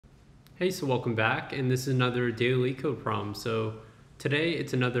Hey, so welcome back, and this is another daily LeetCode problem. So today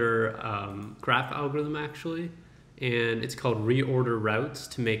it's another graph algorithm actually, and it's called Reorder Routes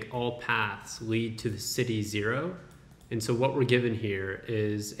to make all paths lead to the city 0. And so what we're given here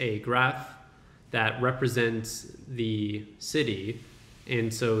is a graph that represents the city,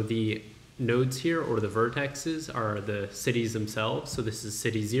 and so the nodes here, or the vertexes, are the cities themselves. So this is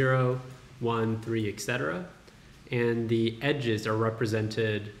city 0, 1, 3, etc. And the edges are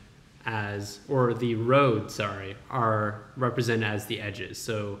represented as, or the roads, sorry, are represented as the edges.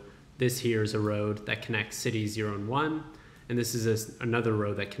 So this here is a road that connects city 0 and 1, and this is another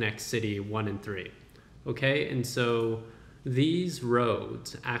road that connects city 1 and 3. Okay, and so these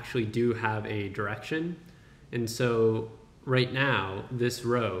roads actually do have a direction, and so right now this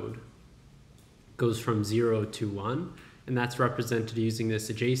road goes from 0 to 1, and that's represented using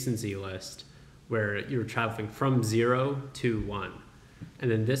this adjacency list where you're traveling from 0 to 1. And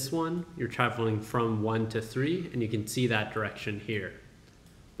then this one, you're traveling from 1 to 3, and you can see that direction here.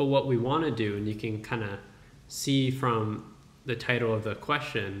 But what we want to do, and you can kind of see from the title of the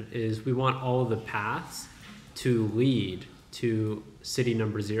question, is we want all of the paths to lead to city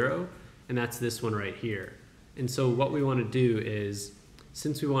number 0, and that's this one right here. And so what we want to do is,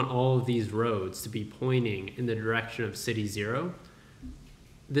 since we want all of these roads to be pointing in the direction of city 0,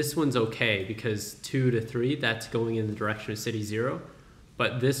 this one's okay because 2 to 3, that's going in the direction of city 0.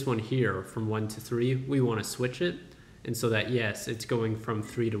 But this one here, from 1 to 3, we want to switch it. And so that, yes, it's going from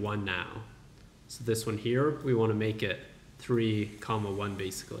 3 to 1 now. So this one here, we want to make it 3, 1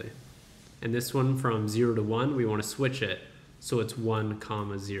 basically. And this one from 0 to 1, we want to switch it so it's 1,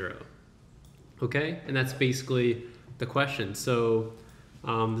 0. Okay, and that's basically the question. So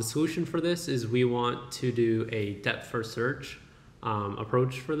the solution for this is we want to do a depth first search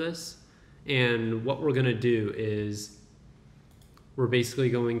approach for this. And what we're going to do is we're basically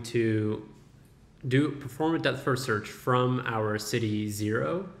going to perform a depth first search from our city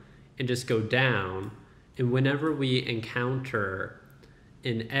 0 and just go down, and whenever we encounter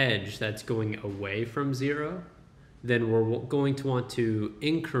an edge that's going away from 0, then we're going to want to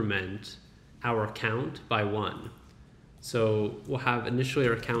increment our count by 1. So we'll have initially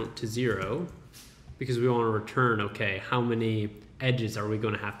our count to 0 because we want to return, okay, how many edges are we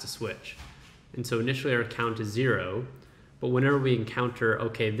going to have to switch? And so initially our count is 0, but whenever we encounter,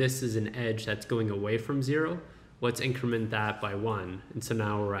 okay, this is an edge that's going away from 0, let's increment that by 1. And so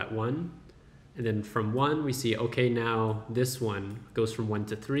now we're at 1. And then from 1, we see, okay, now this one goes from 1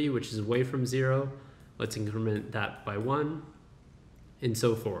 to 3, which is away from 0. Let's increment that by 1, and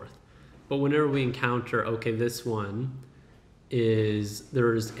so forth. But whenever we encounter, okay, this one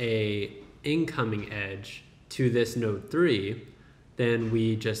there's a incoming edge to this node 3, then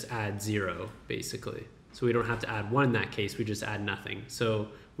we just add 0, basically. So we don't have to add 1 in that case, we just add nothing. So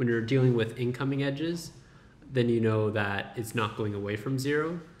when you're dealing with incoming edges, then you know that it's not going away from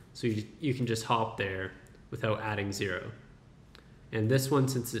 0, so you can just hop there without adding 0. And this one,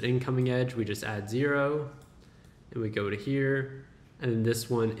 since it's an incoming edge, we just add 0, and we go to here, and then this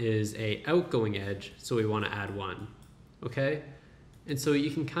one is a outgoing edge, so we want to add 1, okay? And so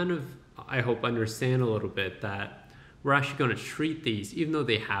you can kind of, I hope, understand a little bit that we're actually going to treat these, even though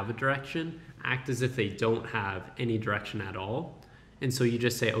they have a direction, act as if they don't have any direction at all. And so you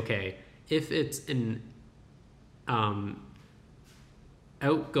just say, okay, if it's an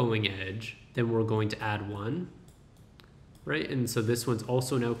outgoing edge, then we're going to add 1, right? And so this one's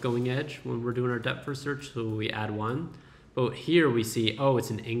also an outgoing edge when we're doing our depth first search, so we add 1. But here we see, oh,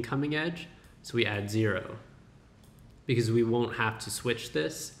 it's an incoming edge, so we add 0. Because we won't have to switch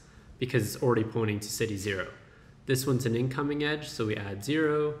this because it's already pointing to city 0. This one's an incoming edge, so we add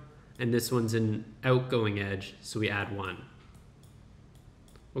 0. And this one's an outgoing edge, so we add 1.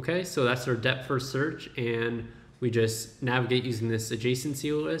 Okay, so that's our depth first search, and we just navigate using this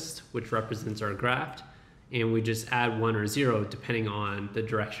adjacency list, which represents our graph, and we just add 1 or 0 depending on the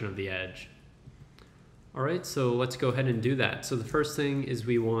direction of the edge. All right, so let's go ahead and do that. So the first thing is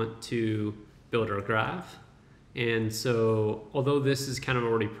we want to build our graph. And so although this is kind of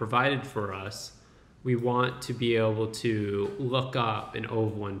already provided for us, we want to be able to look up in O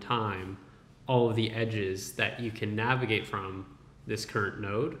of 1 time all of the edges that you can navigate from this current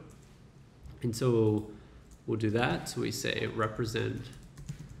node. And so we'll do that. So we say represent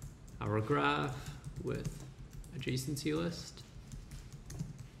our graph with adjacency list.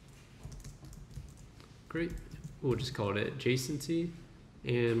 Great. We'll just call it adjacency,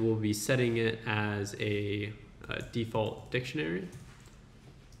 and we'll be setting it as a default dictionary.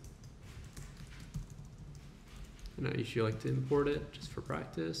 And I usually like to import it just for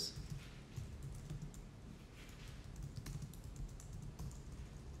practice.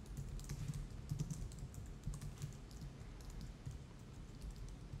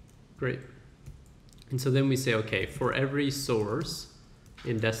 Great. And so then we say, okay, for every source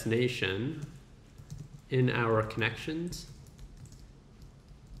and destination in our connections,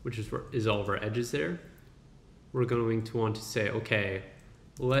 which is all of our edges there, we're going to want to say, okay,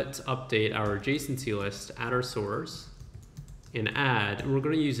 let's update our adjacency list at our source and we're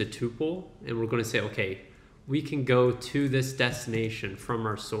going to use a tuple, and we're going to say, okay, we can go to this destination from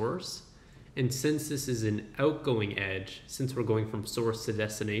our source, and since this is an outgoing edge, since we're going from source to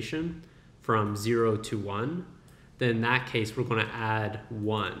destination from 0 to 1, then in that case we're going to add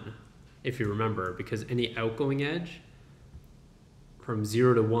 1, if you remember, because any outgoing edge from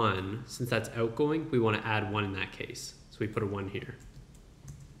 0 to 1, since that's outgoing, we want to add 1 in that case. So we put a 1 here.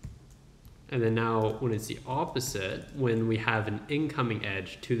 And then now when it's the opposite, when we have an incoming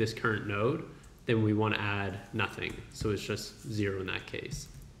edge to this current node, then we want to add nothing. So it's just 0 in that case.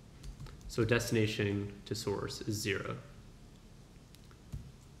 So destination to source is 0.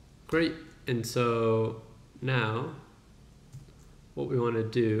 Great. And so now what we want to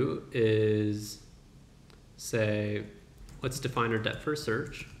do is say, let's define our depth first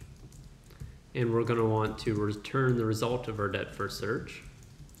search. And we're going to want to return the result of our depth first search.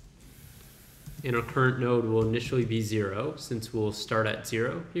 And our current node will initially be 0, since we'll start at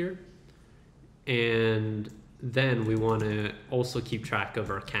 0 here. And then we want to also keep track of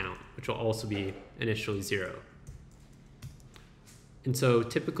our count, which will also be initially 0. And so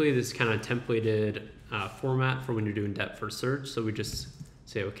typically this kind of templated format for when you're doing depth first search. So we just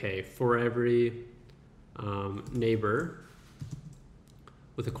say, okay, for every neighbor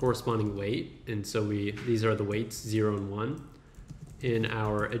with a corresponding weight, and so these are the weights 0 and 1. In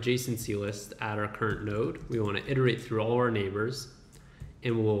our adjacency list at our current node, we want to iterate through all our neighbors,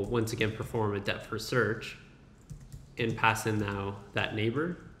 and we'll once again perform a depth first search and pass in now that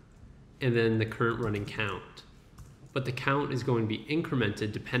neighbor and then the current running count. But the count is going to be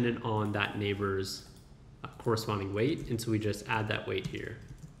incremented dependent on that neighbor's corresponding weight, and so we just add that weight here.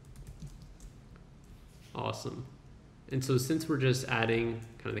 Awesome. And so since we're just adding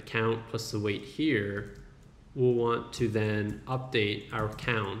kind of the count plus the weight here, we'll want to then update our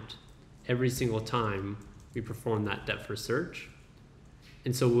count every single time we perform that depth first search.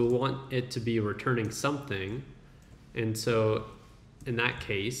 And so we'll want it to be returning something. And so in that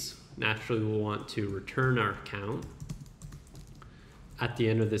case, naturally we'll want to return our count at the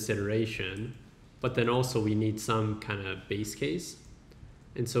end of this iteration, but then also we need some kind of base case.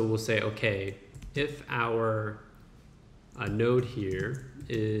 And so we'll say, okay, if our node here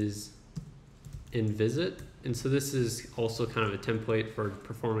is in visit, and so this is also kind of a template for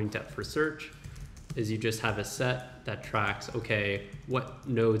performing depth first search, is you just have a set that tracks, okay, what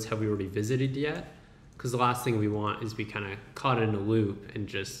nodes have we already visited yet? Because the last thing we want is be kind of caught in a loop and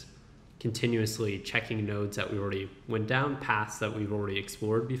just continuously checking nodes that we already went down, paths that we've already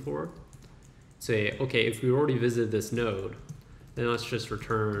explored before. Say, okay, if we already visited this node, then let's just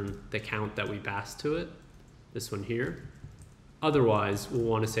return the count that we passed to it, this one here. Otherwise, we'll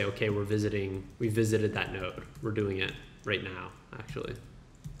want to say, okay, we visited that node. We're doing it right now, actually.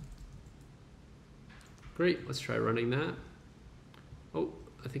 Great, let's try running that. Oh,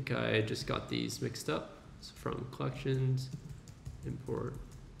 I think I just got these mixed up. So from collections, import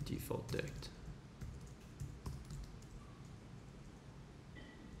default dict.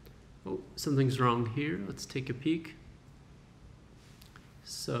 Oh, something's wrong here. Let's take a peek.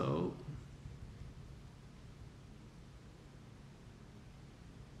 So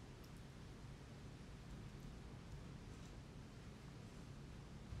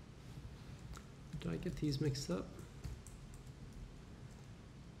did I get these mixed up?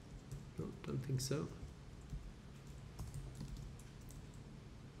 No, don't think so.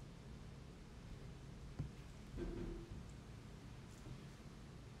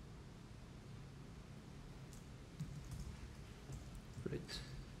 Right.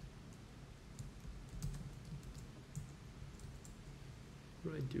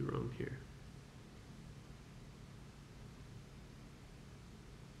 What did I do wrong here?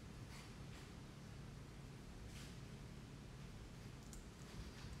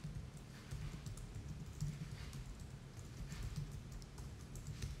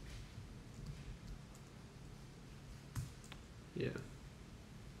 Yeah.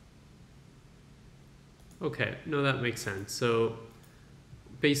 Okay, no, that makes sense. So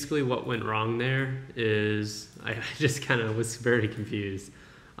basically what went wrong there is, I just kind of was very confused,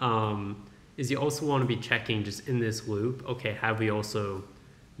 is you also want to be checking just in this loop, okay, have we also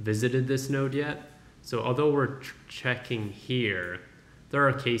visited this node yet? So although we're checking here, there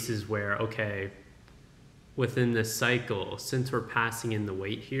are cases where, okay, within this cycle, since we're passing in the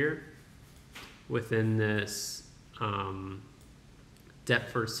weight here, within this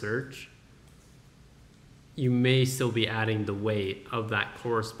depth first search, you may still be adding the weight of that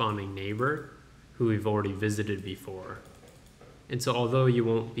corresponding neighbor who we've already visited before. And so although you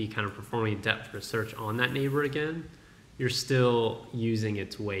won't be kind of performing depth first search on that neighbor again, you're still using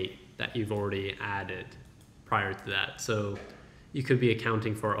its weight that you've already added prior to that. So you could be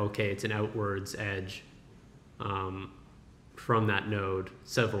accounting for, okay, it's an outwards edge from that node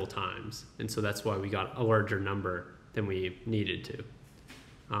several times. And so that's why we got a larger number than we needed to.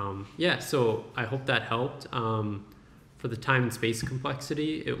 Yeah, so I hope that helped. For the time and space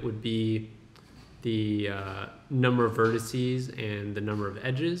complexity, it would be the number of vertices and the number of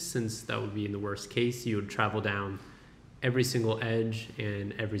edges, since that would be in the worst case. You would travel down every single edge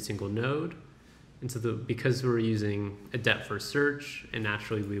and every single node. And so because we're using a depth first search, and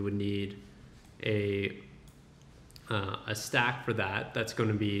naturally we would need a stack for that, that's going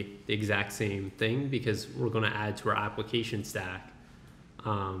to be the exact same thing, because we're going to add to our application stack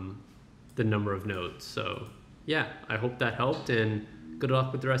the number of nodes. So yeah, I hope that helped, and good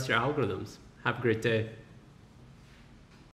luck with the rest of your algorithms. Have a great day.